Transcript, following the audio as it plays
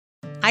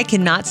I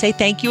cannot say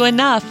thank you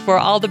enough for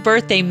all the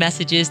birthday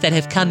messages that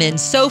have come in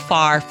so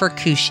far for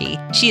Kushi.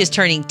 She is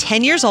turning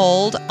 10 years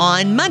old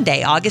on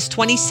Monday, August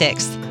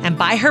 26th. And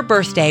by her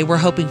birthday, we're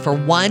hoping for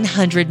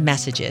 100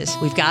 messages.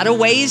 We've got a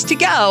ways to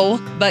go,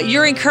 but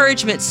your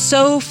encouragement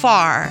so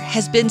far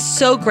has been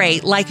so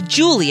great. Like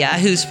Julia,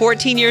 who's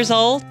 14 years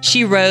old,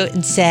 she wrote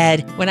and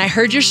said, "When I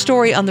heard your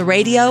story on the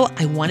radio,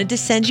 I wanted to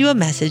send you a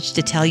message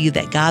to tell you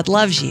that God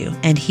loves you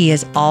and He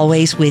is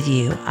always with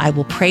you. I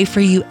will pray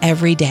for you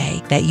every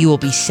day that you will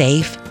be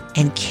safe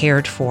and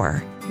cared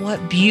for."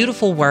 What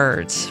beautiful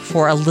words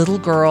for a little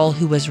girl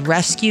who was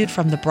rescued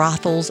from the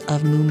brothels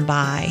of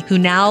Mumbai, who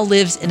now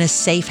lives in a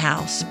safe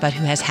house, but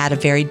who has had a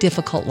very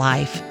difficult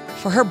life.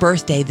 For her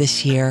birthday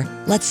this year,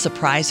 let's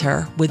surprise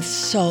her with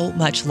so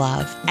much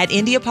love at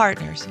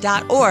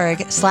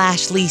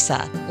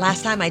indiapartners.org/Lisa.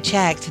 Last time I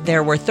checked,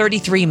 there were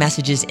 33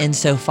 messages in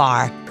so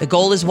far. The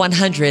goal is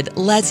 100.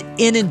 Let's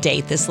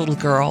inundate this little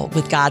girl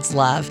with God's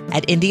love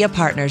at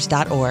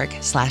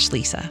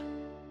indiapartners.org/Lisa.